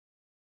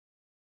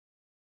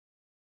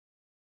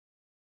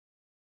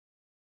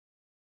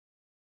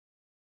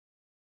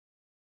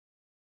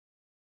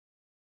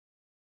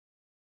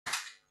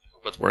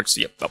what works.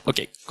 Yep. Oh,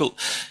 okay, cool.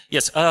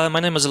 Yes, my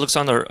name is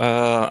Oleksandr.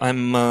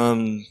 I'm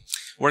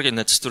working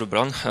at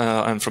Storebrand.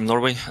 I'm from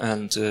Norway,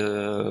 and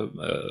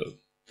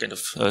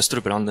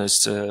Storebrand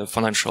is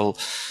financial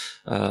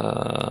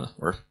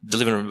or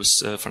delivering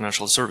with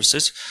financial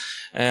services.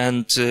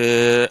 And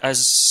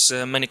as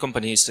many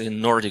companies in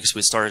Nordics,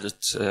 we started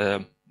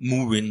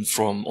moving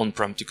from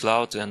on-prem to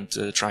cloud and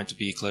trying to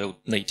be cloud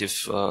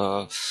native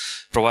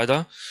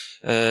provider.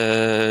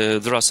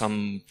 There are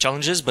some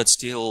challenges, but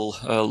still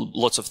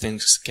lots of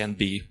things can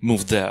be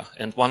moved there.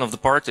 And one of the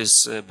part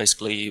is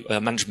basically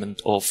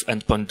management of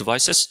endpoint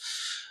devices.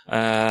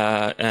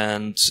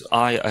 And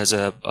I, as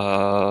an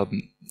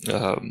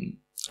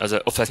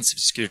offensive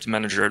security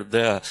manager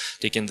there,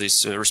 taking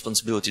this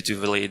responsibility to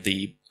evaluate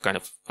the kind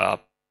of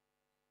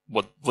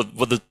what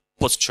the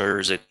posture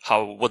is it,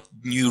 what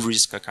new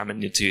risk are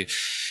coming into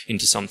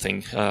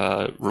something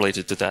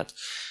related to that.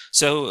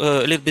 So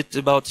a little bit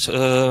about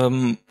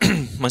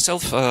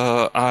myself.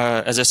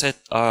 As I said,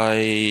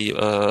 I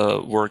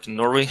work in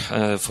Norway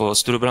for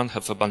Storebrand,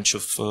 have a bunch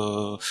of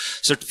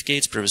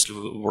certificates. Previously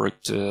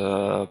worked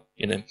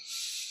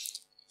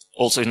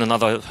also in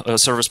another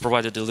service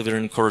provider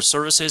delivering core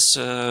services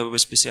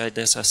with PCI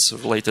DSS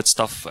related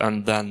stuff,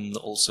 and then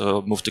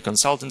also moved to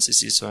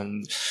consultancy. So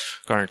I'm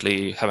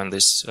currently having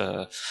this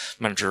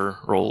manager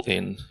role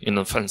in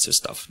offensive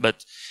stuff.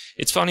 But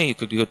it's funny, you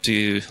could go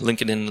to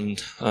LinkedIn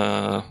and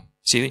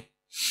see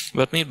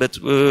about me, but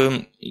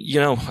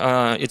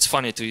it's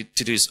funny to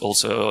do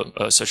also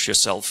search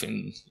yourself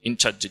in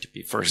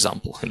ChatGPT, for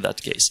example, in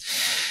that case.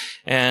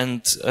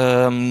 And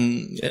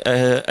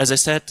as I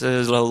said,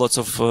 there are lots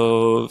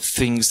of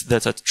things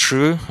that are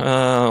true.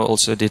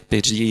 Also did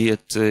PhD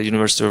at the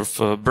University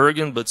of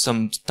Bergen, but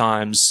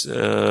sometimes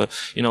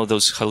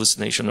those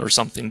hallucination or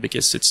something,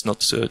 because it's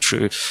not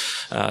true.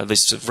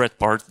 This red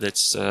part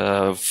that's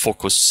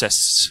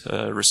focuses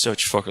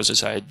research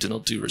focuses. I do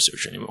not do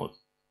research anymore.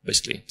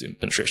 Basically, doing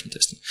penetration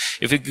testing.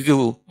 If you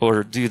Google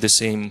or do the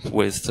same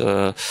with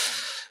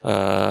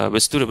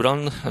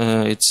Storebrand,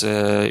 it's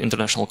an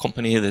international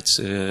company that's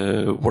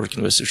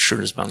working with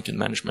insurance, banking,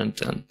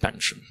 management, and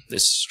pension.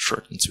 This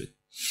short and sweet.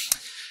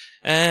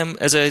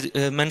 As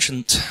I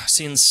mentioned,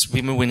 since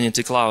we're moving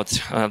into cloud,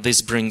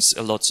 this brings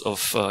a lot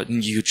of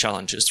new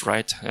challenges,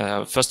 right?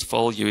 First of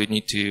all, you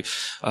need to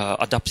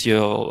adapt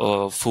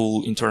your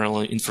full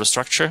internal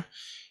infrastructure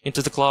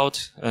into the cloud,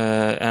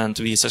 and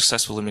we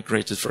successfully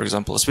migrated, for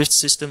example, a Swift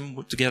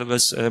system together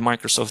with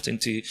Microsoft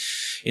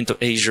into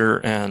Azure,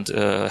 and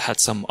had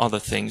some other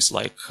things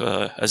like,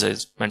 as I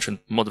mentioned,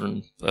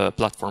 modern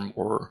platform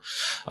or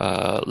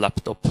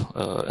laptop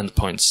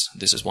endpoints.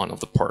 This is one of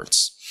the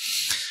parts.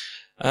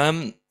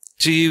 To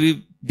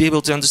be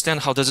able to understand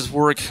how does it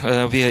work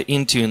via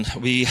Intune,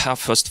 we have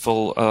first of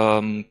all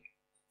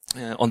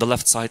on the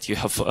left side, you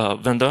have a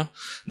vendor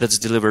that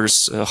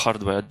delivers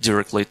hardware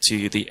directly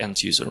to the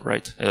end user,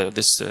 right?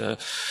 The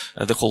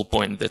whole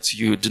point that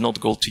you do not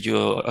go to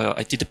your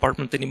IT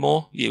department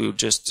anymore. You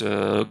just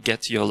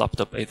get your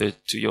laptop either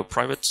to your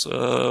private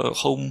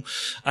home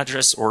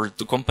address or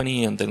to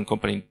company, and then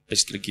company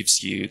basically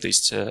gives you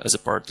this as a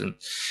part, and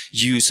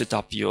you set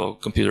up your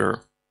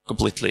computer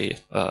completely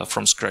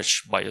from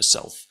scratch by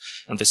yourself.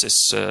 And this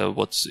is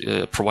what's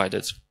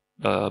provided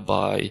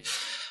by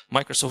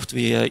Microsoft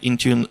via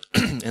Intune,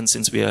 and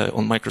since we are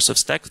on Microsoft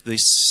stack,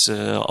 this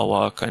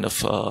our kind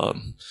of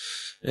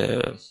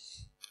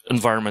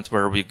environment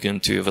where we're going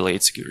to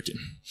evaluate security.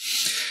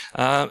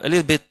 A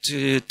little bit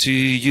to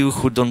you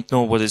who don't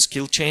know what is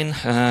kill chain,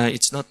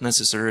 it's not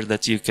necessary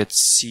that you could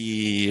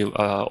see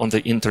on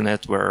the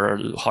internet where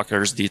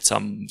hackers did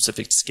some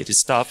sophisticated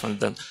stuff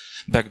and then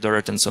backdoor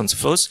it and so on and so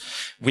forth.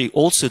 We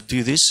also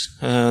do this.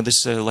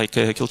 This is like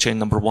a kill chain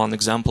number one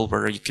example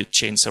where you could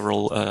chain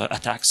several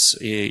attacks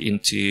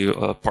into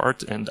a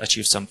part and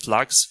achieve some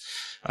flags.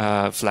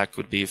 Flag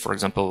could be, for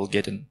example,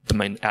 getting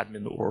domain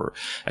admin or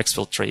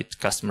exfiltrate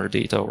customer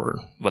data or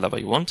whatever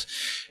you want.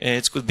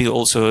 It could be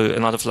also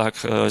another flag,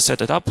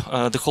 set it up.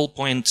 The whole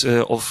point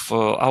of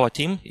our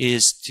team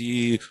is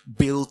to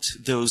build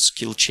those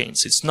kill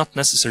chains. It's not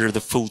necessarily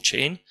the full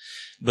chain,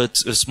 but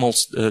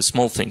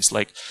small things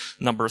like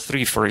number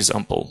 3, for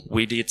example.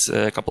 We did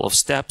a couple of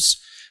steps.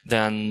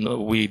 Then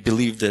we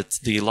believe that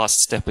the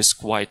last step is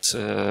quite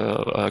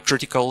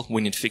critical.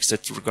 We need to fix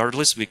it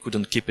regardless. We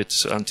couldn't keep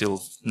it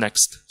until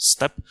next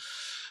step.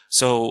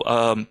 So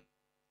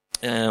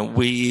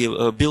we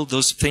build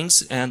those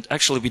things, and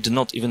actually we do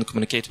not even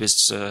communicate with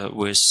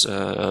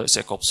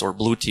SecOps or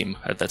Blue Team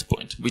at that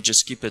point. We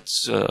just keep it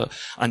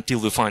until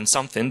we find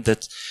something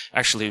that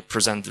actually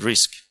presents the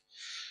risk.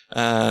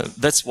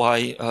 That's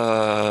why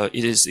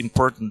it is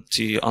important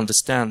to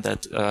understand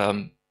that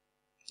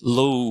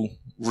low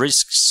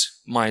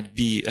risks might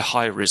be a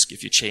high risk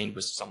if you chain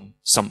with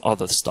some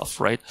other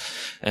stuff, right?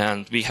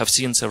 And we have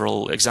seen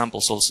several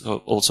examples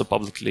also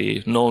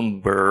publicly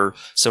known where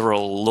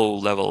several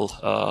low-level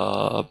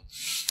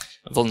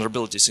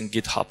vulnerabilities in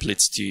GitHub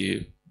leads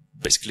to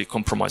basically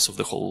compromise of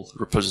the whole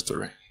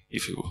repository,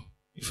 if you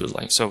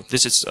like. So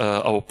this is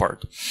our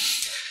part.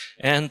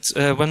 And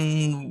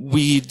when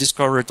we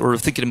discovered or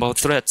thinking about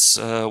threats,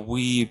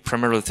 we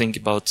primarily think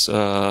about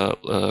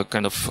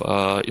kind of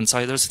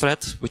insider's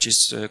threat, which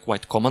is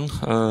quite common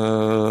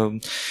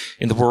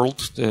in the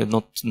world,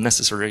 not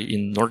necessarily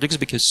in Nordics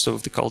because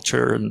of the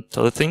culture and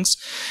other things,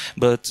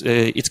 but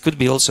it could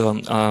be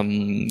also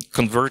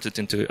converted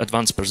into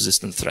advanced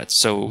persistent threats.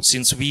 So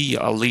since we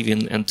are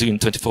living and doing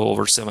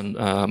 24/7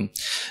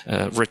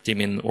 red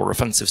teaming or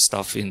offensive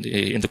stuff in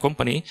the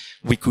company,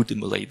 we could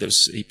emulate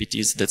those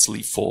APTs that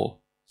live for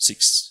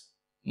 6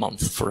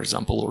 months, for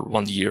example, or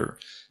 1 year.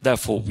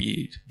 Therefore,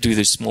 we do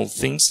these small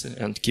things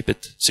and keep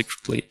it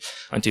secretly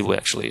until we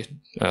actually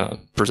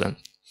present.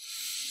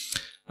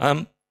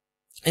 A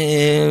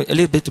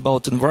little bit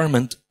about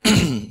environment.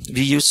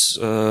 We use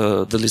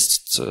the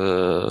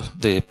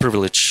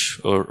privilege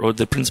or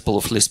the principle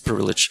of least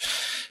privilege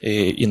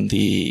in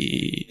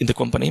the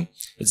company.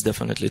 It's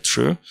definitely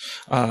true.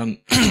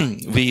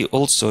 We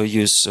also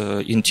use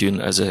Intune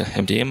as a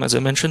MDM, as I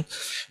mentioned.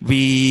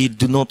 We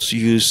do not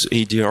use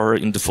ADR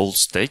in default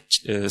step.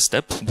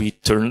 We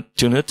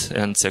tune it,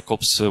 and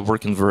SecOps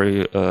working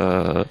very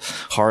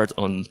hard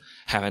on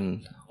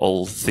having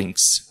all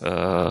things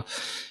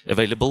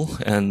available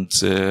and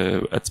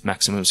at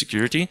maximum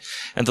security.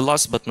 And the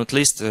last but not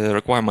least,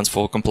 requirements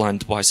for compliant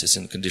devices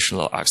and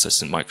conditional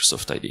access in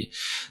Microsoft ID.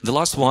 The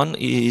last one,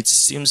 it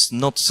seems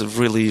not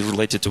really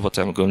related to what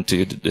I'm going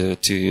to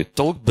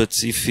talk,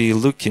 but if you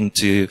look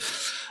into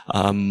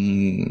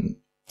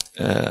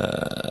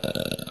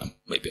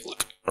maybe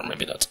look, or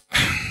maybe not.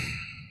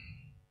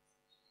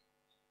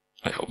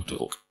 I hope it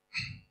will work.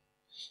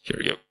 Here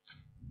we go.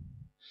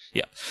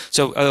 Yeah.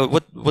 So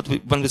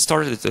when we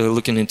started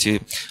looking into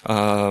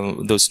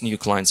those new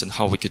clients and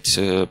how we could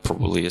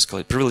probably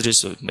escalate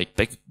privileges or make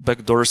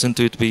backdoors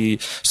into it, we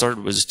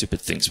started with stupid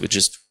things. We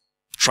just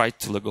tried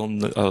to log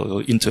on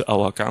into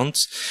our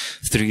accounts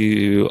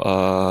through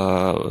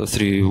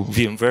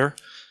VMware.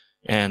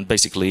 And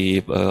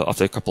basically,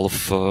 after a couple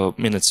of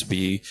minutes,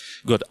 we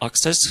got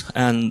access.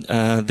 And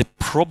the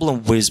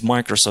problem with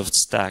Microsoft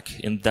stack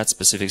in that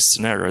specific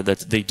scenario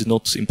that they do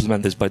not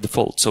implement this by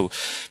default. So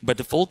by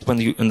default,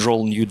 when you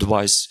enroll a new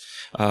device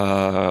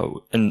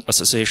in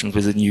association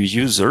with a new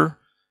user,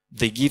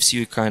 they gives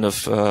you kind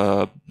of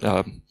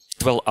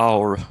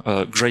 12-hour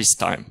grace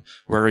time,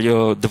 where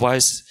your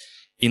device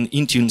in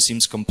Intune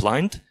seems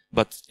compliant,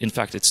 but in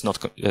fact it's not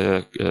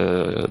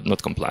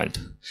compliant.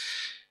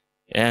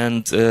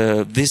 And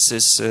this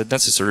is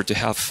necessary to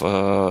have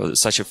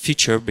such a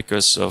feature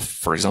because of,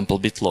 for example,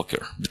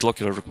 BitLocker.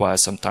 BitLocker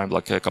requires some time,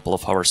 like a couple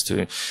of hours,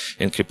 to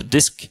encrypt a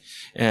disk,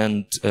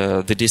 and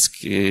the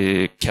disk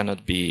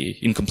cannot be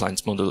in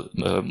compliance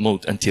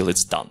mode until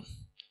it's done.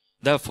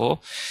 Therefore,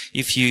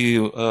 if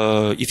you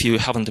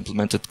haven't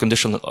implemented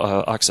conditional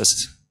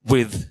access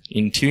with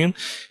Intune,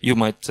 you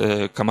might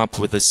come up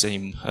with the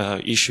same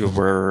issue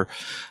where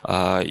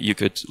you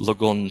could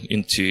log on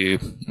into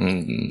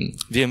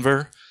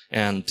VMware.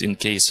 And in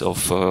case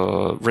of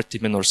red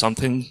teaming or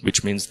something,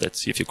 which means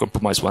that if you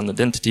compromise one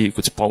identity, you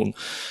could spawn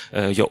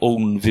your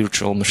own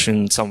virtual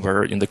machine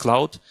somewhere in the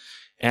cloud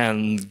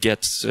and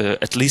get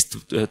at least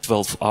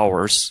 12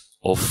 hours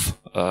of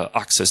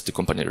access to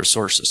company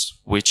resources,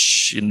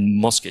 which in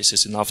most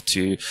cases is enough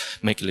to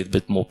make a little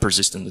bit more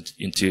persistent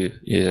into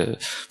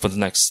for the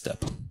next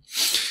step.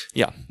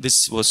 Yeah,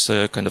 this was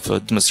kind of a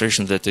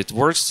demonstration that it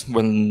works.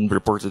 When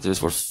reported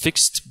it was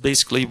fixed,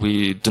 basically,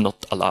 we do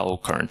not allow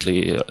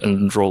currently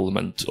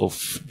enrollment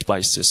of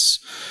devices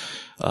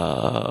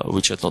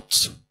which are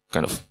not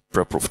kind of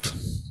pre-approved.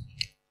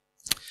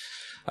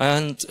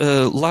 And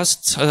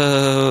last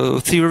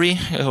theory,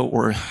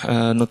 or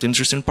not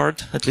interesting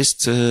part, at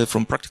least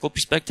from practical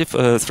perspective,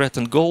 threat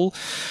and goal.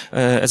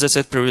 As I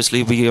said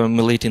previously, we are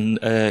emulating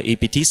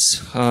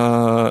APTs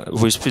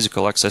with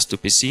physical access to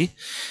PC.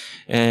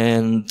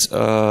 And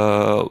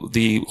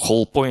the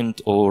whole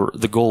point or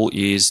the goal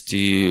is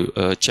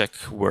to check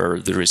where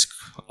the risks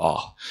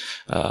are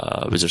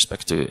with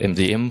respect to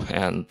MDM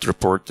and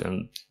report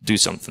and do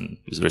something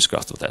with risk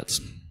after that.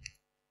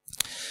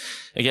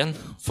 Again,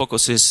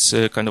 focus is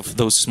kind of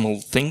those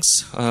small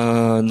things,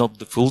 not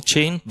the full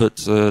chain, but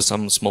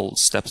some small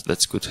steps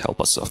that could help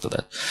us after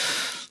that.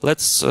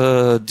 Let's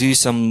do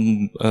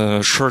some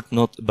short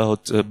note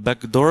about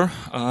backdoor.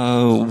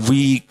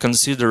 We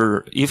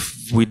consider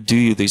if we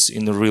do this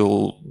in a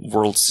real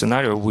world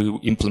scenario, we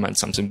implement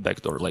something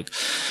backdoor, like,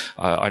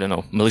 I don't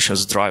know,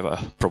 malicious driver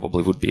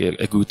probably would be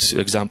a good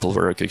example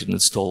where you can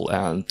install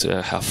and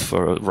have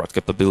root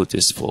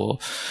capabilities for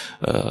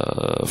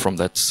from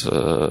that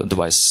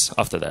device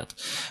after that.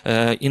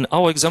 In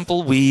our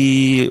example,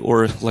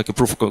 or like a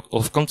proof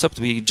of concept,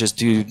 we just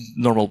do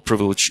normal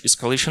privilege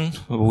escalation.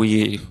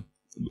 We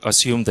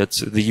assume that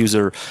the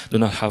user do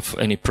not have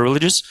any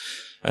privileges,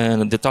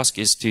 and the task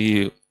is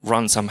to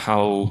run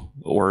somehow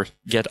or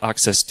get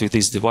access to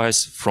this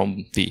device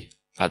from the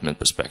admin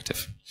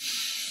perspective.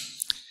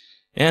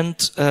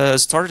 And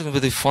starting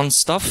with the fun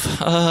stuff,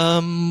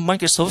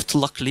 Microsoft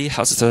luckily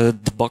has a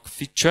debug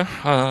feature.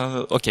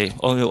 Okay,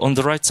 on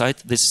the right side,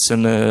 this is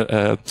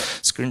a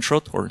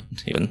screenshot, or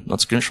even not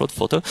screenshot,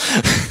 photo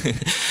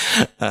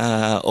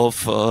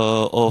of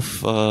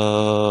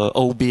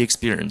OB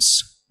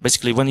experience.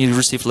 Basically, when you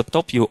receive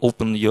laptop, you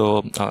open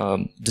your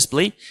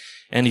display,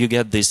 and you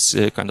get this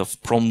kind of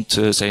prompt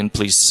saying,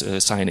 please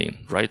sign in,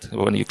 right?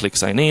 When you click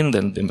sign in,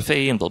 then the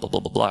MFA and blah, blah,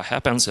 blah, blah, blah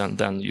happens, and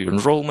then your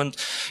enrollment,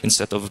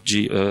 instead of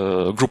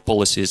group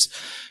policies,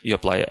 you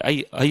apply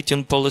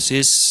Intune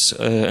policies,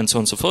 and so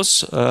on and so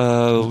forth.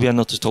 We are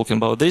not talking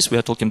about this. We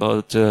are talking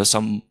about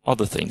some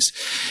other things.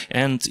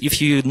 And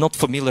if you're not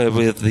familiar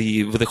with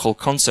the whole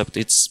concept,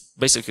 it's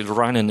basically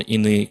running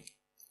in a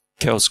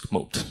kiosk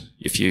mode,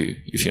 if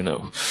you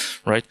know,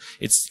 right?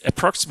 It's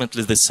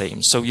approximately the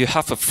same. So you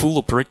have a full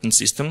operating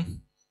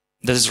system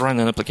that is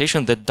running an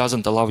application that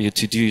doesn't allow you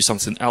to do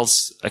something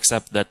else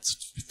except that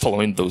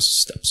following those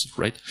steps,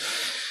 right?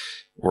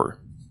 Or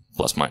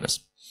plus minus.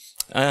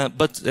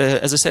 But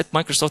as I said,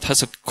 Microsoft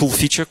has a cool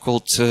feature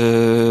called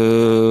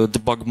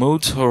debug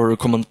mode or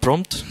command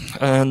prompt.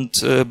 And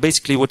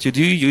basically what you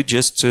do, you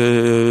just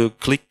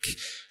click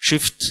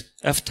Shift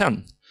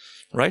F10,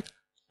 right?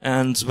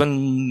 And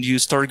when you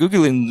start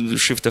Googling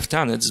Shift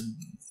F10,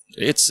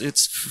 it's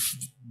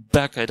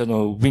back, I don't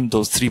know,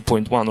 Windows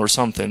 3.1 or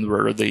something,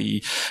 where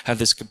they have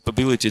this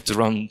capability to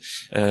run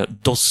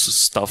DOS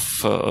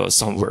stuff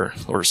somewhere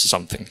or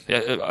something.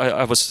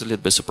 I was a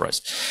little bit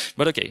surprised.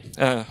 But okay,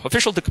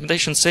 official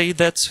documentation say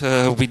that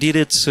we did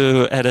it,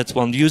 added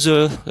one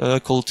user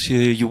called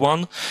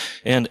U1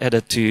 and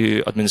added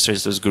to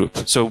administrators group.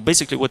 So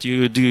basically what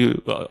you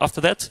do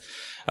after that,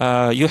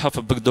 you have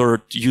a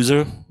backdoor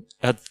user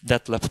at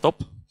that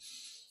laptop,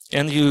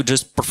 and you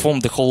just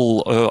perform the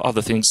whole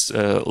other things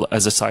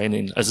as a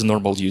sign-in, as a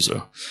normal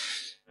user.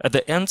 At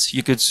the end,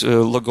 you could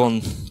log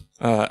on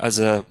as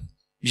a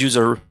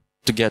user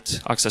to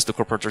get access to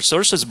corporate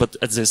resources, but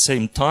at the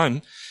same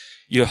time,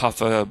 you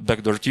have a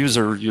backdoor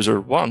user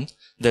 1,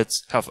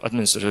 that have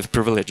administrative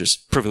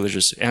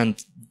privileges,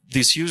 and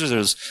these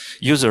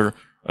user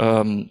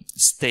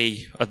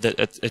stay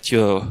at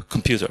your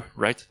computer,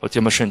 right? At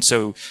your machine.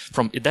 So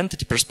from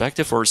identity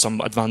perspective or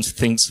some advanced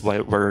things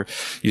where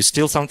you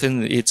steal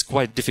something, it's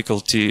quite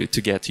difficult to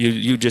get.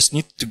 You just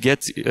need to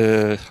get,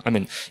 I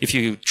mean, if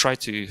you try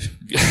to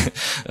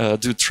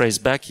do trace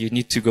back, you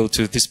need to go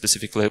to this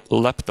specific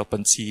laptop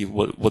and see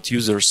what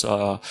users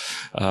are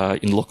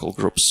in local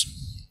groups.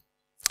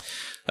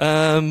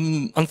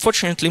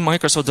 Unfortunately,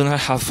 Microsoft does not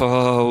have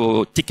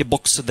a ticket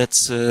box that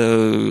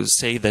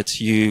say that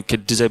you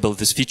can disable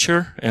this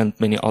feature and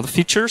many other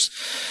features.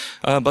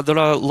 But there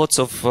are lots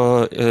of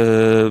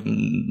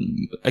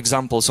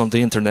examples on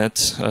the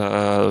internet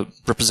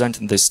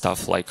representing this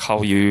stuff, like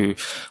how you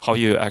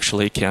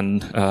actually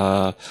can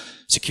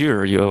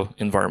secure your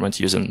environment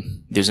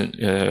using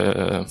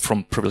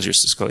from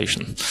privileges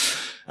escalation.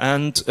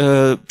 And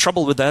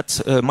trouble with that,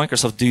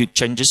 Microsoft do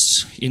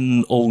changes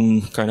in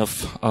own kind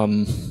of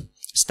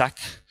stack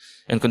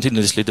and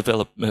continuously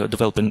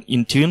developing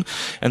Intune,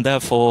 and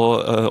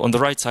therefore on the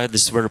right side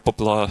this is very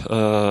popular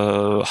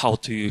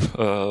how-to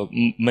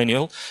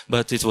manual,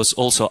 but it was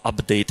also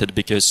updated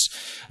because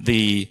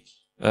the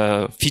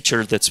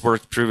feature that's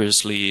worked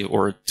previously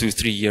or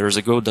 2-3 years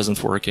ago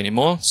doesn't work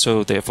anymore,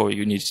 so therefore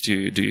you need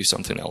to do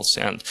something else.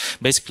 And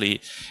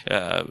basically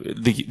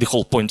the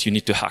whole point, you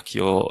need to hack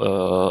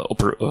your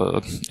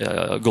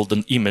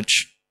golden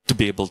image to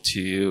be able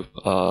to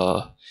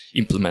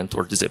implement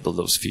or disable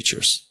those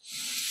features.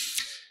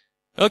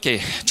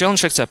 Okay,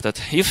 challenge accepted.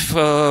 If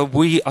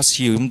we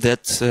assume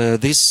that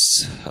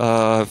this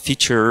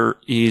feature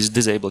is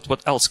disabled,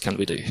 what else can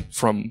we do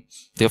from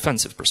the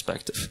offensive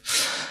perspective?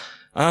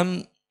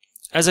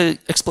 As I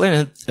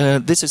explained,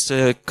 this is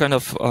a kind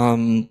of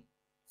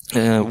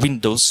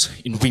Windows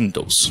in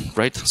Windows,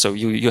 right? So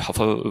you have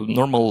a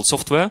normal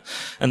software,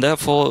 and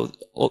therefore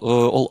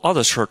all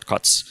other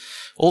shortcuts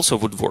also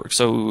would work.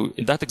 So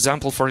in that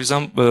example, for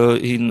example,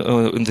 in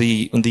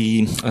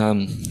the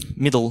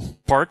middle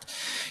part,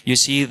 you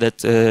see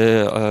that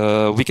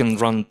we can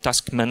run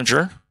Task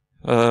Manager.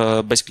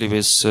 Basically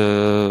with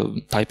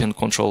type and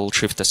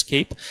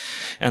Control-Shift-Escape,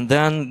 and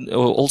then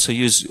also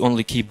use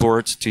only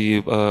keyboard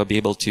to be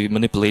able to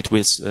manipulate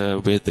with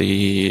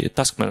the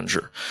task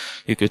manager.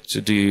 You could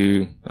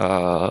do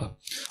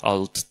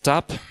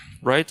Alt-Tab,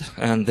 right,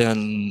 and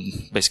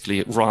then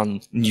basically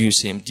run new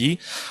CMD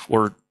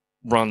or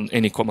run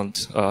any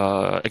command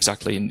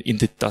exactly in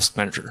the task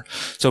manager.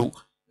 So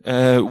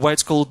why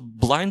it's called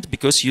blind?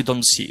 Because you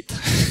don't see it.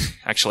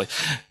 Actually,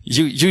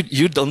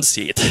 you don't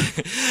see it.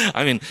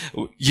 I mean,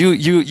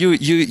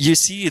 you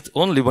see it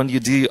only when you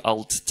do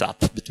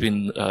Alt-Tab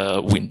between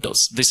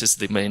windows. This is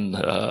the main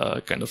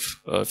kind of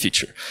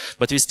feature.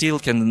 But we still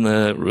can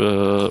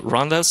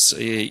run this.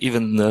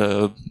 Even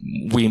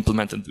we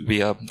implemented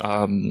via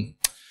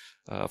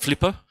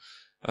Flipper.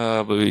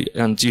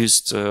 And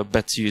used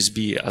bat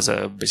USB as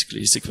a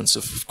basically sequence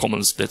of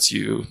commands that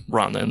you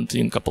run, and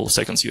in a couple of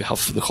seconds you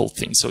have the whole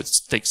thing. So it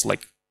takes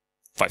like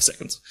 5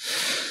 seconds.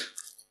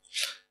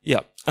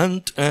 Yeah,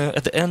 and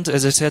at the end,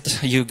 as I said,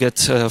 you get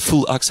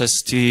full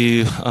access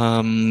to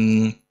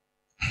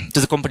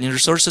the company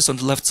resources. On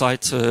the left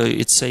side,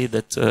 it say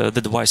that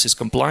the device is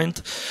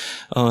compliant.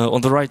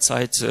 On the right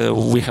side,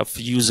 we have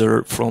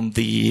user from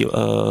the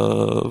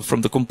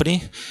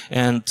company,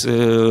 and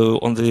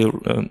on the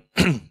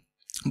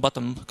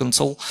bottom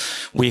console,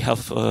 we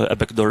have a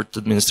backdoor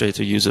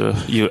administrator user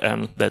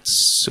UN.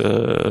 That's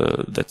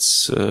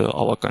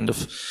our kind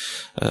of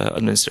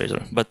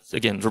administrator. But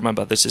again,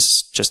 remember, this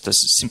is just a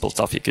simple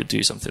stuff. You could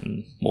do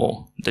something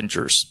more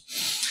dangerous,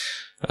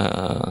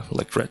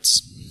 like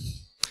threats.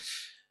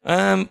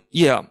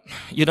 Yeah,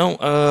 you know,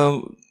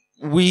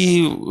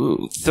 we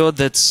thought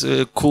that's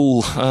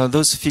cool.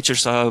 Those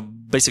features are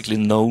basically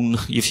known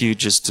if you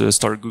just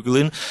start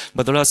Googling,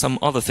 but there are some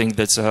other things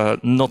that are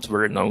not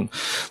very known.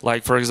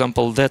 Like, for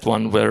example, that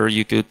one where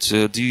you could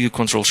do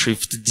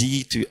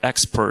Control-Shift-D to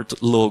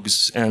export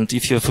logs. And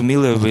if you're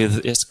familiar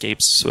with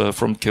escapes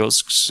from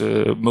kiosks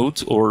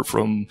mode or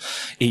from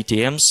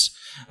ATMs,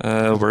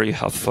 where you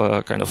have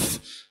kind of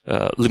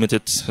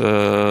limited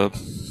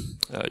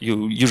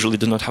you usually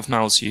do not have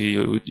mouse,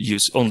 you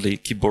use only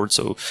keyboard.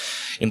 So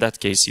in that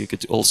case, you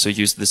could also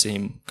use the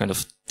same kind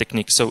of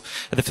technique. So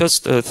at the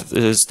first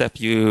step,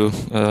 you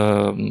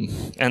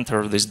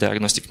enter these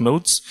diagnostic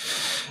modes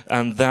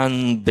and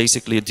then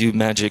basically do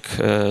magic.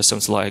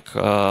 Sounds like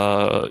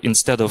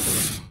instead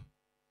of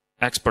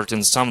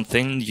exporting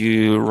something,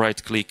 you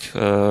right click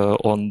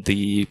on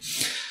the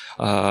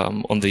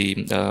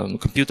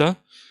computer,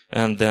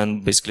 and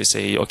then basically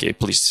say, okay,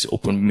 please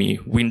open me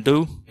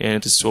window,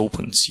 and it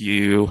opens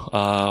you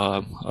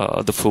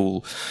the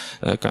full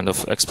kind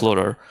of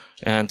Explorer.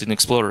 And in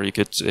Explorer, you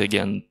could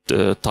again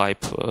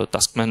type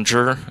task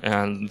manager,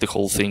 and the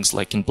whole things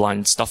like in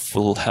blind stuff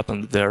will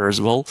happen there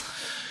as well.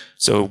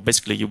 So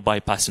basically, you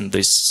bypassing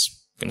this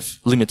kind of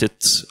limited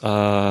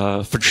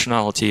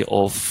functionality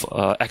of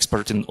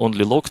exporting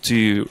only log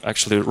to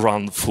actually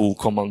run full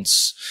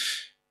commands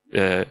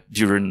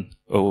during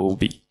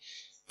OOB.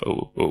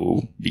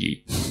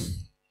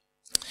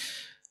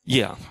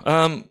 Yeah,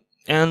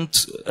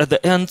 and at the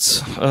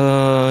end,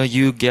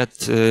 you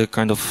get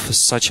kind of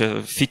such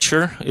a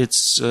feature.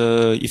 It's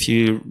if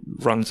you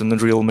run it on a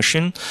real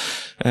machine,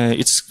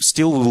 it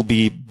still will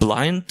be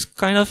blind,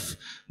 kind of.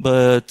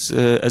 But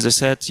as I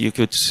said, you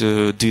could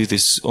do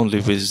this only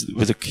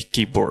with a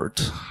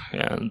keyboard,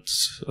 and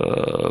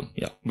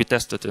yeah, we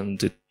tested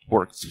and it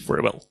worked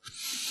very well.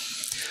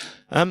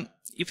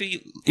 If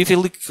you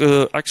look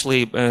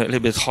actually a little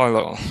bit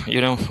higher, you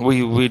know,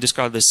 we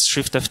discussed this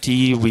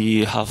Shift-FT,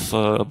 we have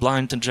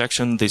blind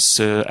injection, this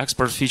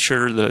export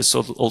feature. There's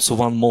also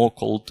one more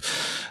called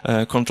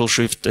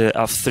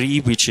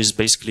Control-Shift-F3, which is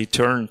basically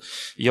turn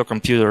your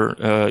computer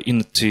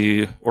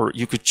into, or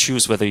you could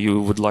choose whether you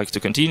would like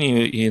to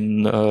continue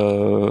in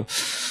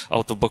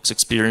out-of-box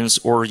experience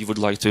or you would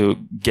like to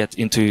get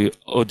into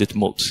audit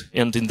mode.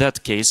 And in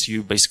that case,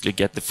 you basically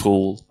get the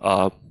full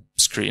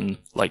screen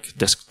like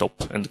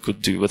desktop and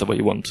could do whatever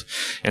you want.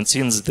 And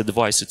since the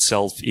device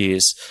itself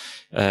is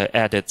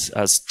added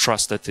as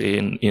trusted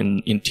in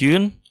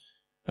Intune,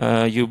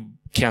 you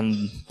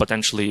can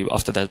potentially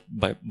after that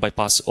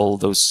bypass all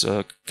those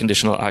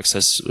conditional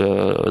access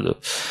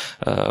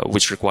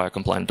which require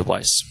compliant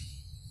device,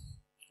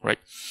 right?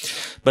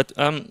 But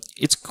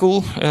it's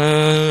cool,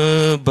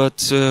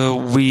 but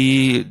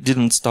we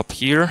didn't stop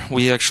here.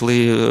 We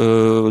actually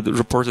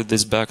reported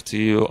this back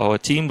to our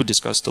team. We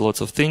discussed a lot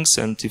of things,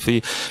 and if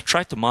we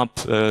try to map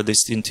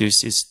this into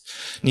NIST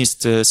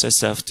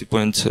CSF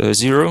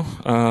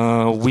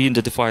 2.0, we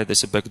identify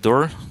this a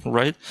backdoor,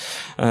 right?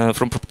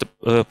 From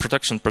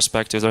protection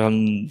perspective, there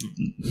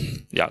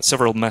are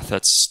several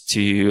methods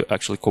to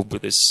actually cope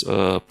with this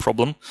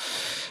problem.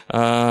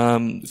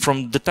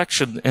 From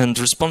detection and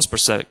response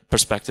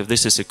perspective,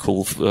 this is a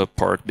cool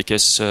part,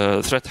 because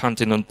threat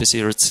hunting on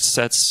PC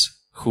sets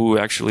who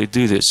actually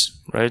do this,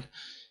 right?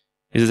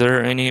 Is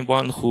there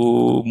anyone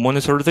who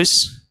monitor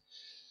this?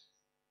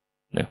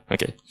 No,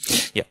 okay.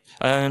 Yeah.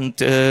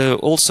 And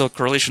also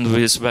correlation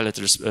with valid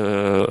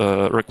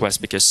requests,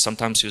 because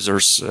sometimes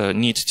users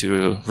need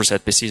to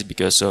reset PCs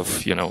because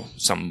of, you know,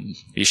 some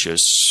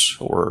issues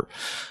or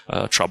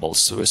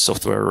troubles with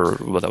software or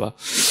whatever.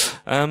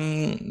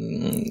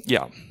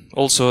 Yeah.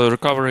 Also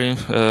recovery,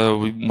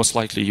 most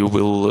likely you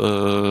will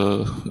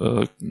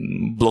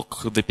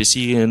block the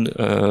PC, and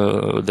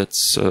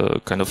that's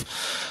kind of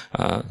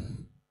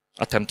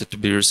attempted to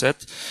be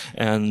reset,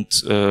 and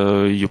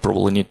you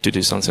probably need to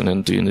do something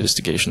and do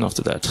investigation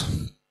after that.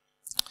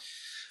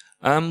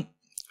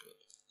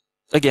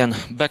 Again,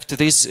 back to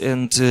this,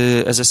 and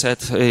as I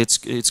said,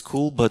 it's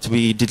cool, but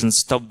we didn't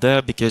stop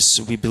there,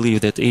 because we believe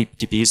that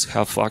APTPs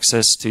have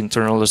access to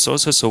internal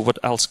resources. So what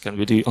else can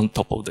we do on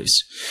top of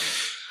this?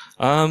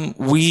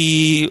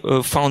 We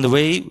found a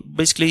way,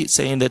 basically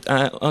saying that,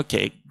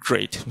 okay,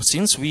 great.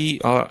 Since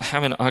we are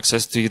having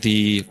access to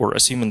the, or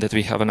assuming that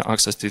we have an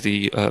access to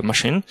the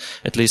machine,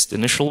 at least the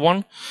initial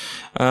one,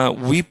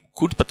 we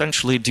could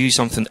potentially do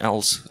something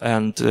else.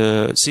 And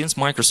since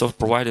Microsoft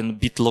providing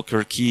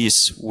BitLocker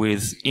keys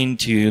with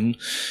Intune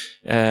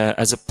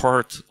as a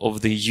part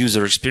of the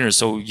user experience,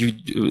 so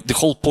the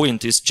whole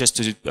point is just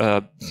to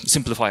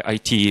simplify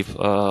IT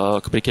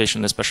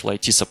communication, especially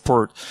IT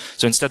support.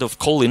 So instead of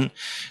calling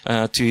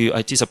to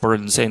IT support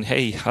and saying,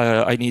 "Hey,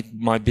 I need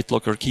my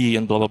BitLocker key,"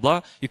 and blah blah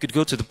blah, you could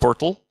go to the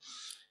portal,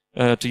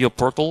 to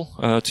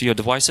your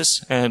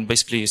devices, and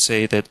basically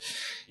say that,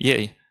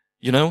 "Yeah,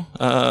 you know,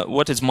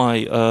 what is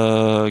my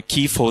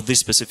key for this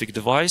specific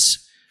device?"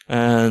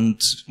 And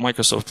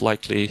Microsoft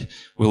likely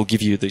will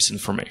give you this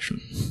information,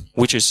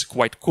 which is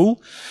quite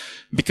cool,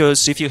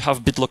 because if you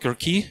have BitLocker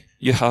key,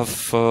 you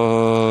have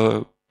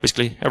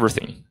basically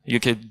everything. You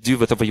can do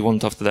whatever you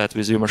want after that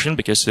with your machine,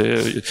 because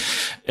the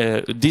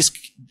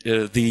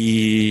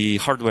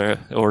hardware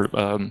or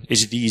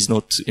HDD is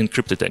not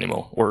encrypted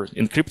anymore, or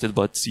encrypted,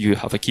 but you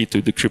have a key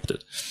to decrypt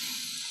it.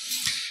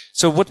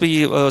 So what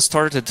we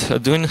started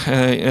doing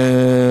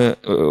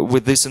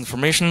with this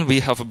information, we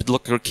have a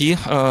BitLocker key,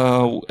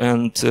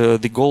 and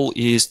the goal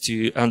is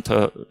to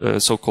enter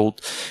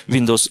so-called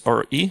Windows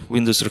RE,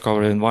 Windows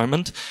Recovery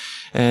Environment.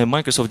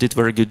 Microsoft did a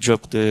very good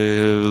job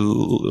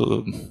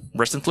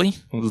recently.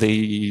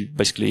 They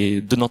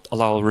basically do not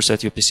allow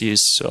reset your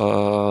PCs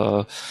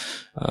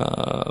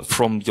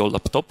from your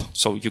laptop,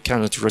 so you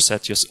cannot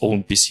reset your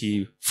own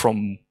PC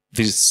from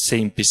this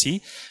same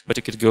PC, but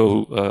you could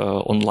go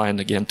online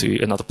again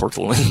to another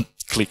portal and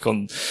click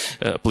on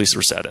please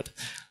reset it,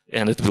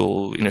 and it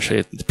will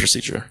initiate the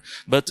procedure.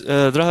 But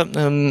there are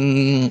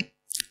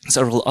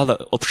several other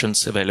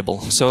options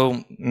available.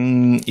 So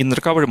in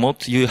recovery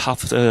mode, you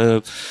have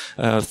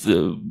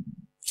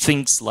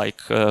things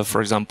like,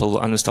 for example,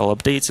 uninstall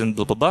updates and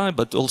blah blah blah,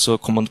 but also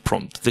command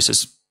prompt. This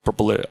is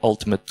probably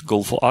ultimate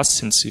goal for us,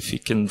 since if we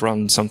can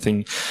run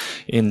something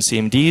in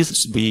CMD,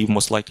 we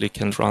most likely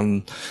can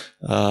run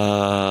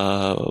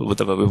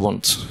whatever we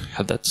want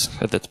at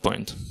that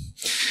point.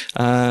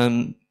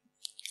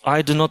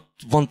 I do not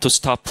want to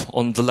stop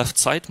on the left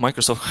side.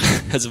 Microsoft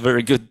has a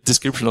very good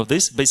description of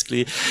this.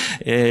 Basically,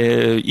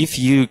 if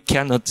you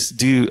cannot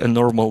do a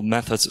normal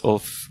method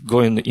of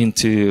going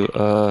into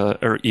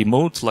RE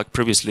mode, like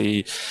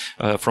previously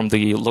from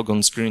the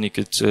logon screen, you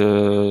could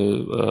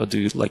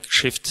do like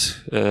shift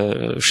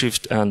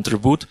and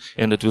reboot,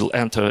 and it will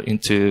enter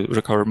into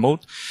recovery mode.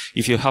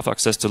 If you have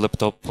access to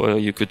laptop,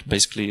 you could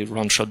basically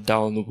run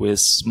shutdown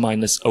with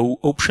 -O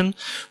option,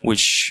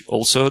 which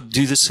also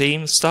do the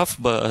same stuff,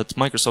 but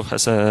Microsoft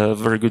has a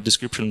very good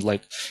description,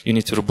 like you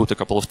need to reboot a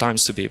couple of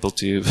times to be able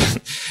to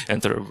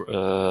enter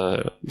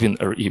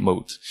WinRE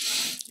mode.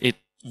 It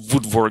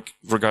would work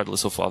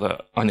regardless of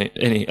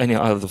any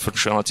other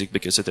functionality,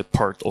 because it's a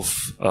part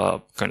of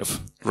kind of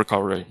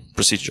recovery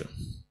procedure.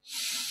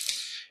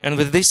 And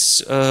with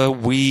this,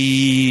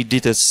 we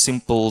did a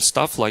simple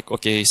stuff like,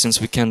 okay, since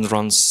we can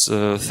run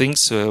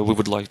things, we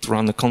would like to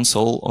run a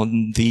console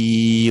on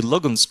the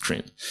logon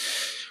screen.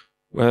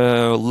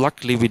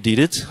 Luckily we did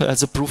it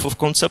as a proof of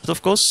concept,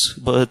 of course,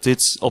 but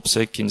it's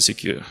OPSEC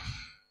insecure.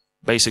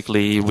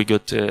 Basically, we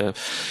got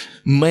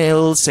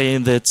mail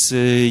saying that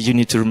you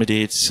need to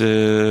remediate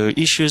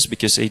issues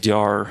because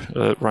ADR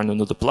run on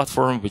the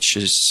platform, which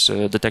is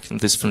detecting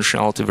this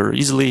functionality very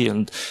easily,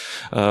 and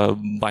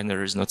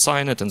binary is not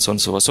signed, and so on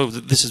and so on. So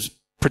this is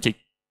pretty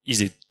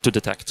easy to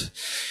detect.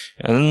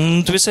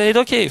 And we said,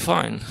 okay,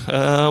 fine,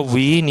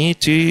 we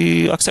need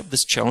to accept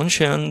this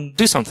challenge and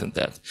do something with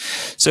that.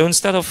 So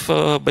instead of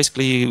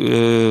basically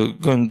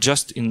going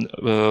just in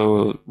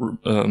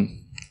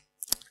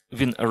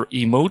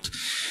WinRE mode,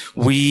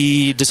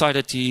 we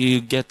decided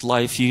to get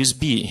live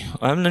USB.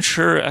 I'm not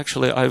sure,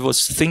 actually, I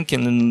was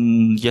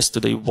thinking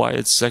yesterday why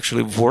it's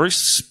actually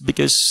works,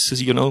 because,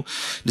 you know,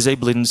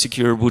 disabling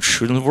secure boot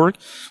shouldn't work.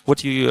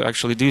 What you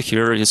actually do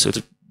here is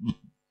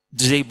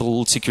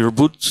disable secure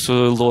boot,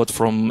 load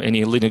from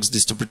any Linux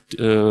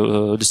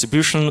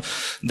distribution,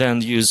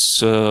 then use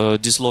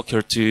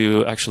dislocker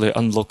to actually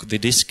unlock the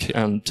disk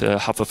and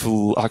have a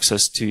full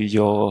access to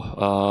your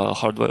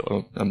hardware,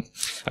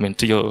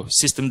 to your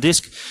system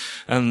disk.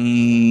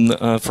 And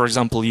for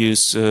example,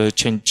 use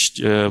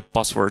change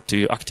password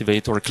to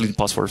activate, or clean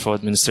password for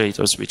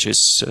administrators, which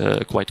is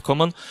quite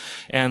common.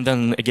 And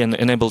then again,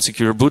 enable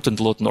secure boot and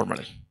load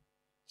normally.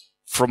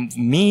 From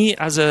me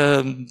as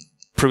a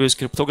previous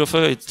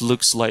cryptographer, it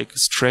looks like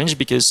strange,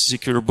 because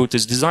secure boot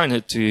is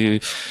designed to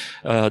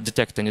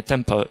detect any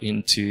tamper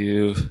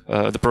into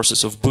the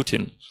process of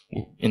booting.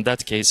 In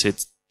that case,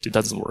 it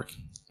doesn't work.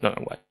 I don't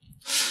know why.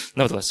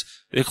 Nevertheless,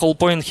 the whole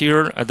point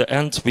here at the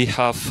end, we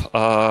have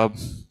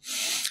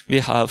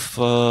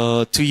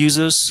two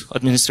users,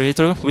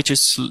 administrator, which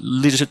is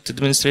legit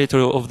administrator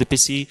of the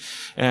PC,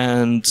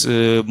 and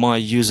my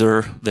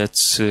user that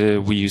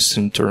we use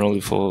internally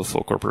for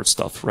corporate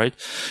stuff, right?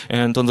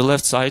 And on the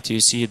left side,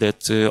 you see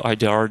that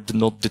IDR did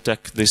not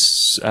detect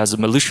this as a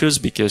malicious,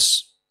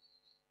 because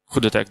who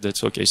detected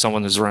that, okay,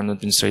 someone is running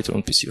administrator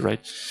on PC, right?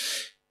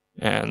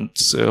 And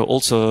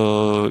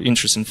also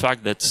interesting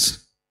fact that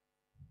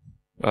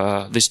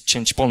this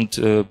change point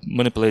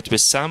manipulates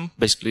with SAM,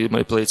 basically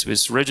manipulates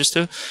with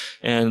register,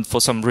 and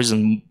for some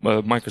reason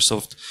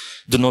Microsoft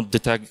do not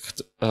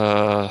detect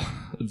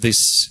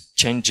these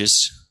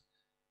changes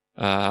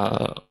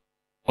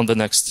on the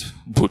next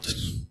boot.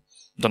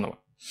 Don't know.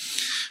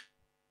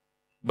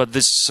 But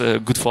this is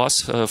good for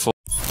us. For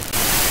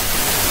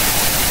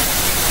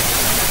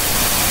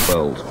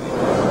world.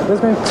 There's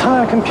an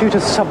entire computer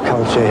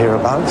subculture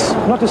hereabouts,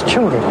 not just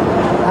children,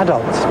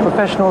 adults,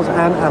 professionals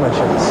and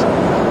amateurs.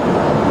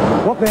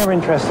 What they're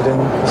interested in,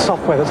 the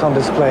software that's on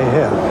display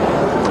here,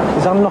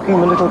 is unlocking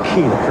the little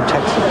key that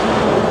protects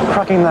it,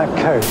 cracking that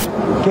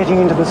code, getting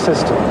into the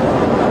system,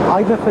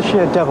 either for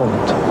sheer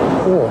devilment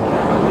or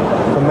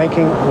for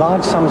making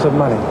large sums of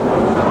money.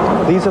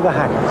 These are the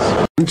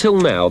hackers. Until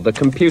now, the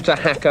computer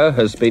hacker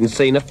has been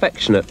seen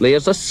affectionately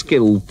as a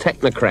skilled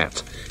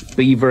technocrat,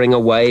 beavering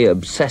away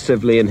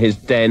obsessively in his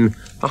den,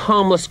 a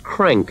harmless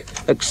crank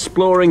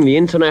exploring the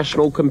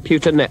international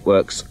computer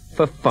networks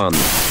for fun.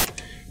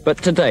 But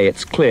today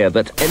it's clear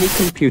that any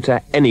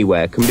computer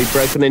anywhere can be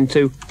broken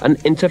into and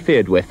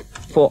interfered with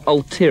for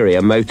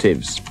ulterior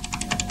motives.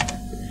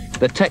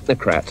 The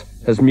technocrat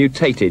has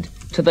mutated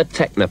to the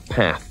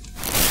technopath.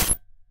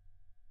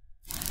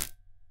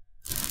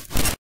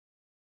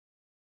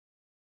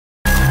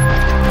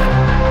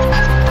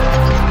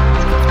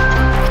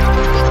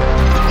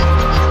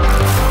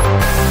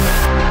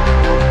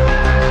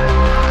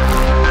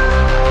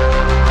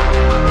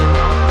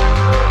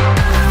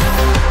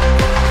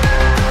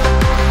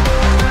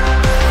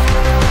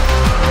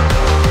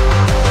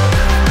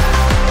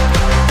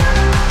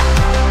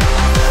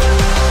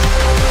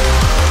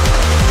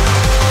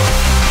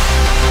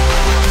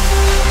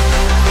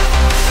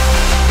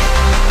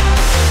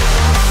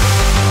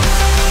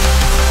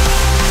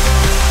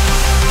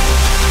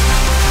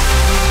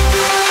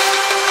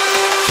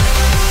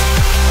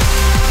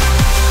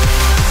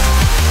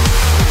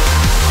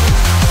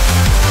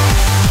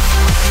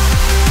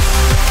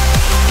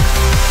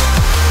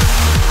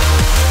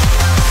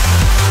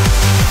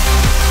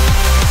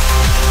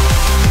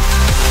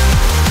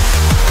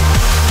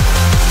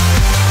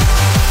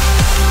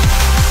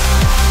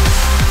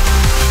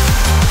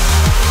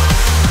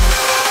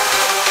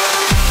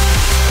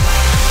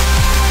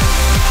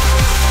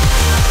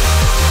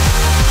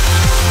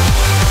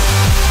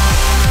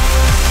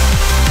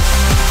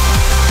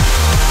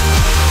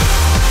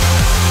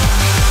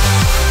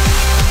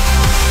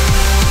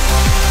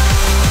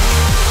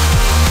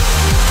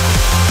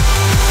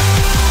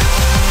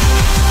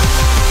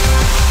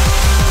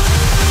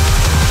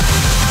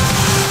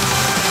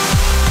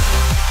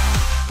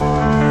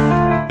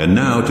 And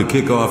now, to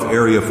kick off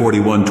Area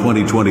 41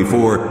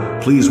 2024,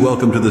 please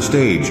welcome to the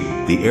stage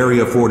the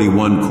Area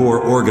 41 Core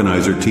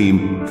Organizer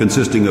Team,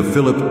 consisting of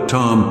Philip,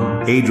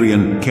 Tom,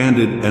 Adrian,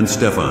 Candid, and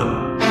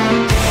Stefan.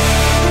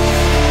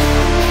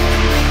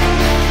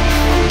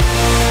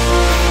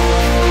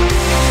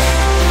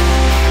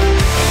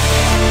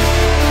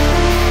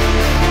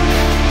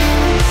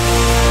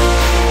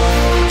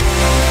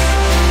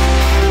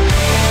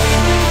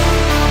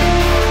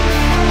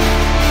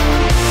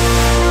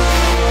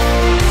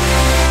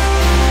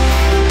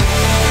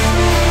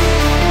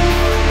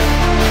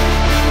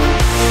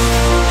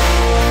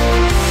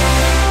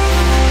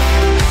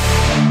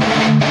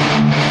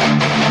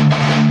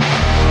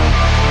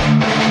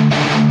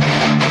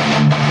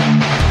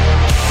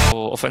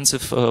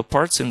 Offensive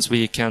part, since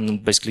we can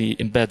basically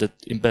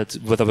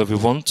embed whatever we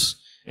want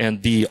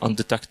and be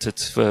undetected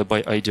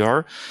by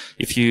IDR.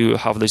 If you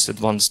have this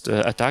advanced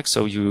attack,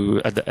 so you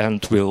at the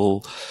end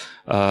will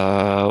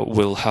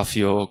have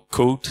your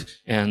code,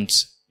 and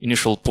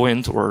initial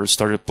point or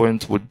starter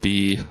point would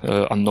be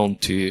unknown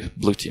to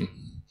blue team.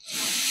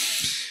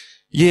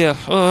 Yeah,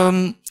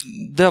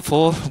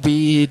 therefore,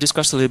 we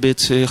discussed a little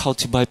bit how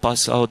to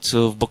bypass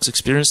out-of-box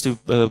experience to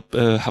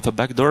have a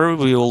backdoor.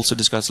 We also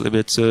discussed a little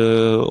bit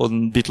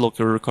on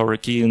BitLocker, recovery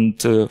key,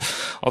 and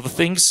other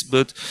things.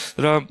 But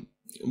there are,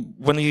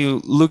 when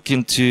you look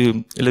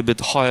into a little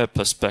bit higher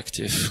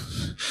perspective,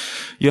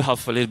 you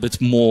have a little bit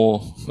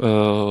more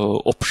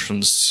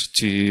options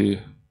to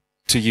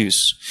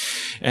use.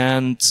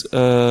 And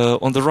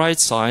on the right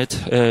side,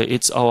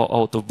 it's our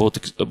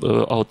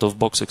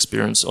out-of-box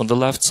experience. On the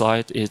left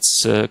side,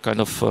 it's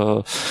kind of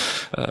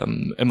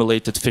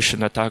emulated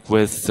phishing attack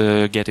with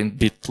getting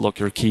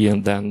BitLocker key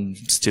and then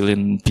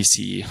stealing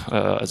PC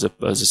as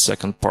a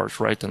second part,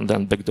 right? And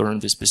then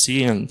backdooring this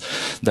PC, and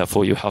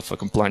therefore you have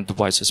compliant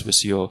devices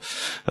with your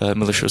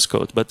malicious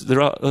code. But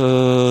there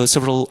are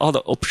several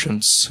other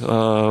options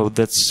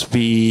that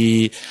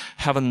we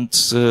haven't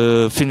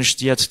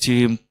finished yet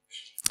to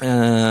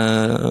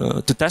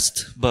to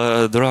test,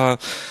 but there are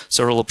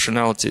several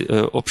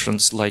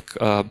options like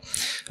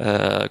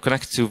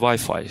connect to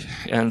Wi-Fi.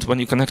 And when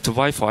you connect to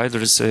Wi-Fi,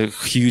 there is a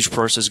huge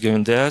process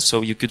going there.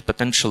 So you could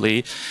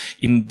potentially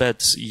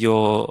embed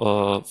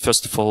your,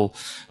 first of all,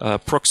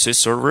 proxy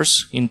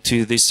servers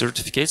into these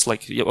certificates.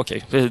 Like,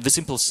 okay, the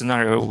simple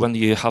scenario when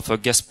you have a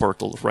guest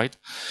portal, right?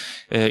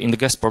 In the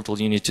guest portal,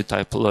 you need to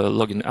type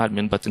login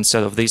admin, but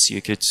instead of this,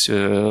 you could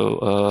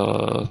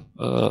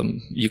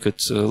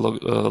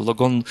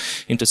log on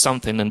into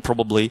something and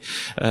probably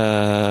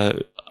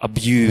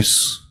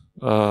abuse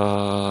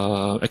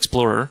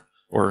Explorer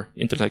or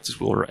Internet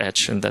Explorer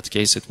Edge. In that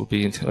case, it would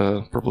be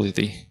probably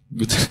the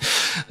good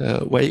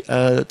way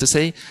to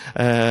say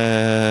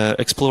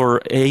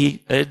Explorer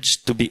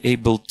Edge to be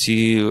able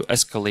to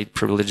escalate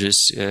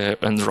privileges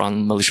and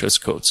run malicious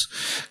code.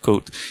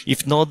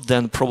 If not,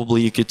 then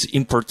probably you could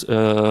import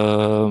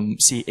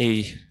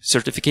CA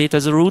certificate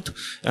as a root,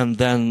 and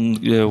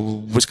then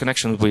with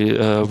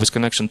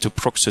connection to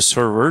proxy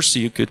servers,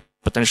 you could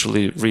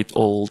potentially read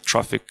all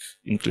traffic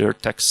in clear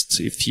text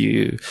if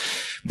you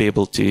be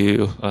able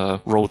to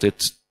route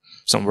it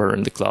somewhere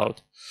in the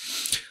cloud.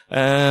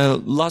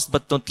 Last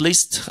but not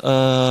least,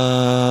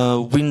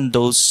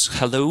 Windows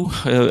Hello,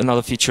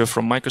 another feature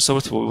from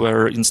Microsoft,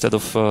 where instead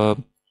of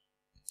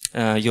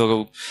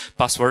your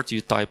password,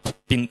 you type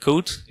PIN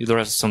code. There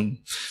are some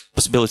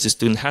possibilities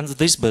to enhance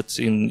this, but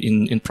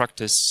in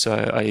practice,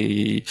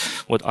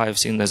 what I've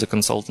seen as a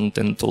consultant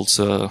and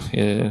also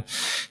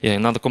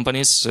in other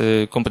companies,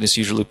 companies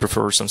usually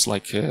prefer something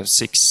like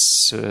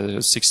 6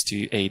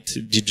 to 8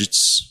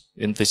 digits.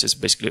 And this is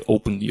basically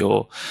open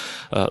your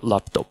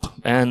laptop.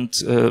 And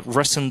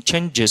recent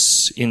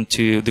changes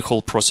into the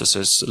whole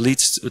processes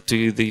leads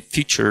to the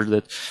feature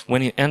that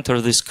when you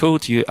enter this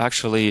code, you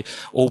actually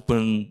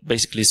open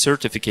basically a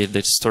certificate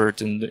that's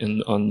stored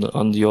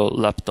on your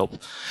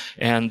laptop.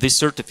 And this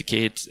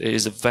certificate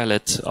is a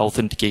valid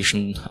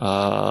authentication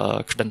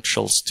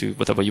credentials to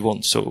whatever you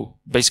want. So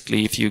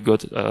basically, if you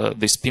got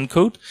this PIN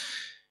code,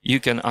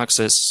 you can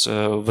access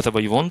whatever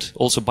you want,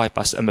 also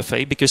bypass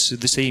MFA, because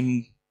the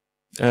same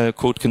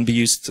code can be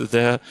used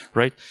there,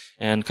 right?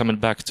 And coming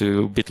back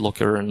to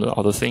BitLocker and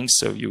other things,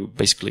 so you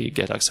basically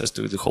get access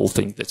to the whole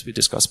thing that we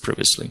discussed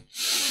previously.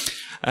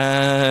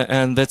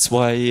 And that's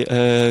why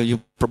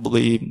you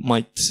probably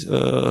might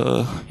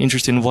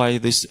interested in why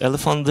this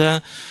elephant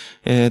there.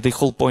 The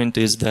whole point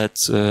is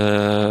that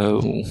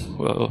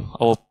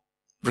our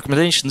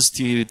recommendations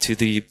to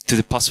the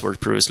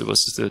password previously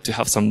was to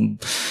have some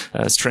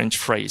strange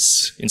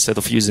phrase instead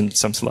of using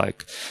something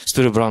like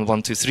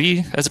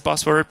StudioBrown123 as a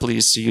password.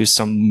 Please use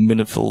some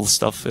meaningful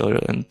stuff,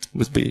 and it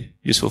would be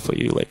useful for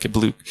you, like a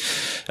blue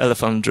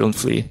elephant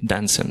drone-free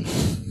dancing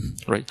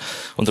right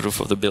on the roof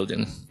of the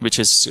building, which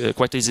is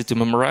quite easy to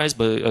memorize,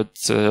 but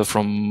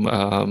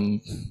from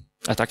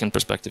attacking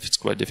perspective, it's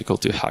quite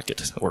difficult to hack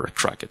it or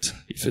crack it,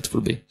 if it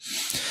would be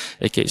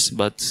a case.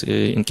 But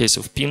in case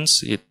of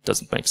pins, it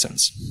doesn't make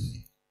sense.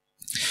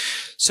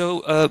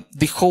 So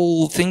the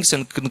whole things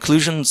and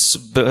conclusions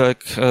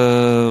back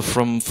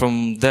from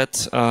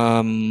that,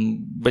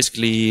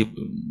 basically,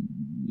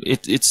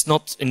 it's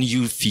not a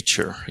new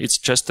feature. It's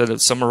just a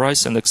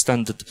summarized and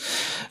extended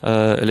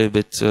a little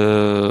bit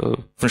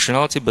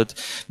functionality. But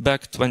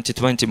back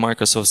 2020,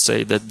 Microsoft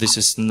said that this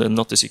is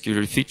not a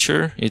security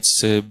feature.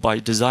 It's by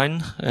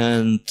design,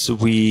 and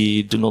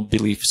we do not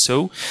believe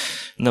so.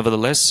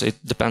 Nevertheless,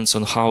 it depends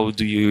on how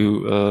do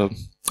you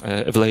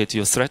evaluate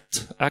your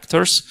threat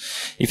actors.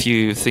 If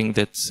you think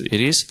that it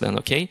is, then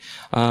okay.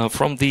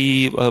 From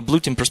the blue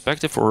team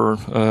perspective, or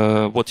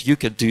what you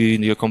could do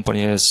in your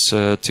company as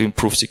to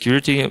improve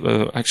security,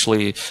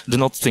 actually do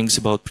not think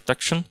about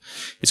protection.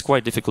 It's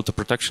quite difficult to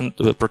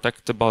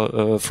protect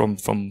about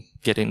from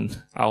getting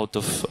out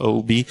of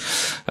OB,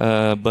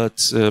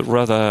 but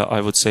rather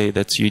I would say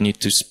that you need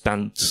to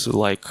spend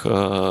like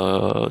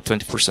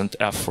 20%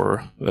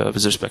 effort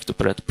with respect to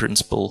Pareto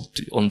principle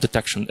on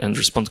detection and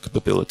response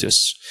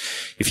capabilities.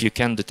 If you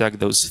can detect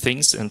those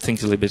things and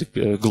think a little bit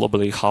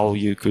globally how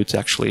you could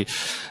actually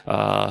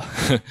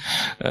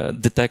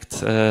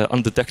detect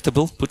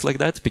undetectable, put like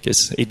that,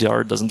 because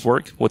ADR doesn't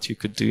work, what you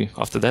could do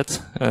after that.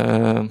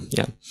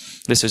 Yeah,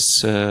 this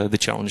is the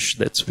challenge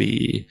that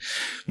we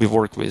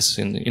work with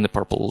in the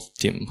Purple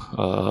team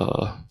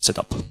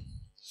setup.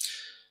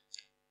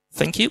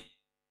 Thank you.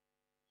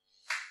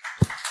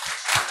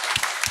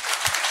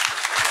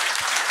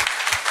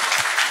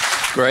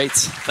 Great.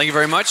 Thank you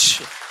very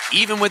much.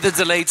 Even with the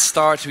delayed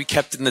start, we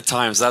kept in the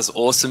times. That's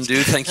awesome,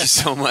 dude. Thank you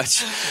so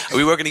much.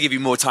 We were going to give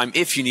you more time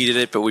if you needed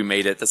it, but we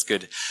made it. That's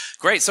good.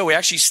 Great. So we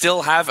actually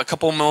still have a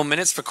couple more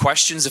minutes for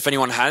questions. If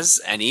anyone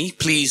has any,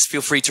 please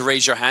feel free to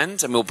raise your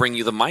hand and we'll bring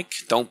you the mic.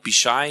 Don't be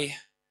shy.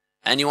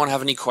 Anyone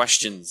have any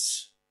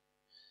questions?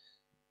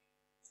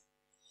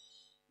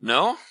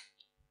 No?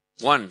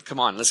 One. Come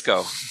on, let's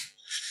go.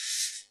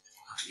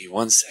 Give me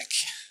 1 sec.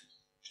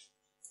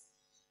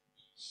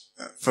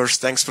 First,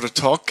 thanks for the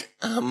talk.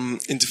 In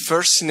the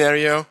first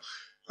scenario,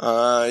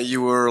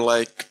 you were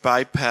like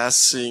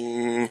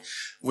bypassing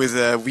with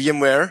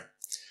VMware.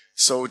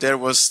 So there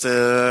was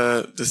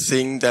the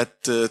thing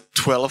that the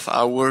 12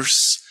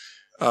 hours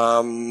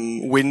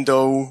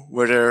window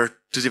where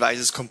the device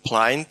is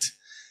compliant,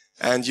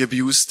 and you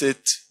abused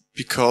it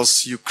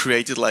because you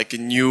created like a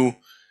new,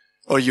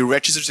 or you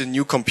registered a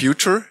new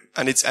computer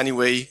and it's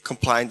anyway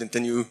compliant, and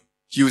then you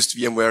used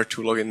VMware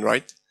to log in,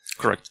 right?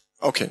 Correct.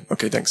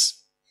 Okay, thanks.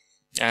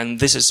 And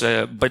this is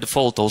by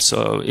default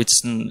also.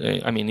 It's,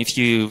 I mean, if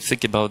you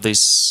think about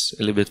this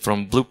a little bit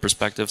from Blue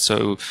perspective,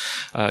 so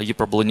you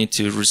probably need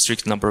to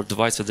restrict the number of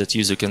devices that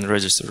user can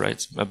register,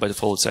 right? By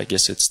default, I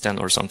guess it's 10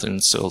 or something.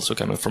 It's also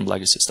coming from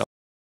legacy stuff.